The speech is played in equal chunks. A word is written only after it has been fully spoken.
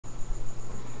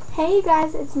Hey you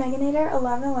guys, it's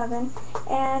Meganator1111,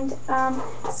 and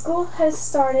school has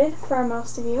started for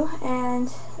most of you, and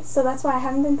so that's why I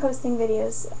haven't been posting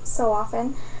videos so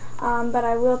often, but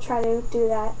I will try to do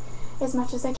that as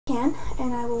much as I can,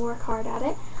 and I will work hard at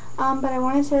it. But I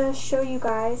wanted to show you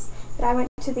guys that I went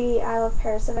to the I Love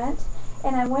Paris event,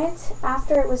 and I went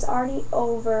after it was already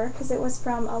over, because it was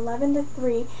from 11 to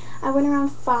 3. I went around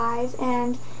 5,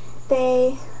 and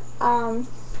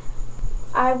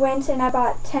I went and I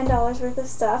bought $10 worth of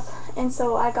stuff, and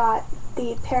so I got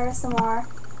the Paris Noir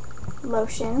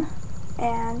lotion,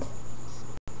 and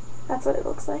that's what it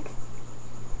looks like.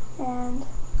 And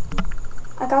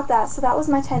I got that, so that was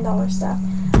my $10 stuff.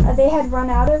 They had run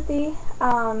out of the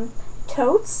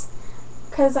totes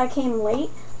because I came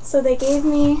late, so they gave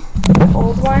me an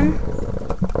old one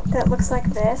that looks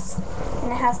like this,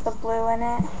 and it has the blue in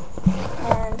it,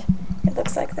 and it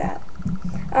looks like that.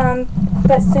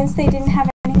 But since they didn't have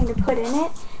anything to put in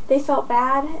it, they felt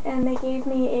bad, and they gave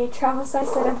me a travel size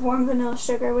set of warm vanilla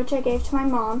sugar, which I gave to my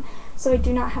mom, so I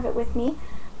do not have it with me.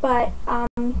 But I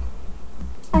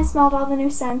smelled all the new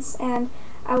scents, and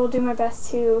I will do my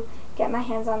best to get my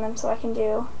hands on them so I can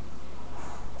do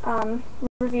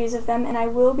reviews of them, and I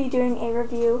will be doing a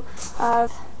review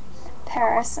of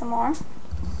Paris Noir.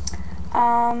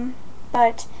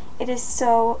 But it is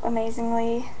so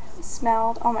amazingly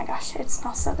smelled. Oh my gosh, it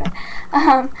smells so good.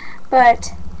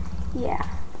 But yeah,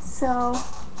 so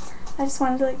I just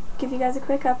wanted to give you guys a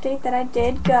quick update that I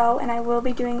did go, and I will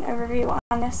be doing a review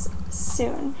on this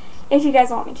soon if you guys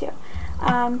want me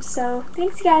to. So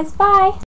thanks you guys, bye.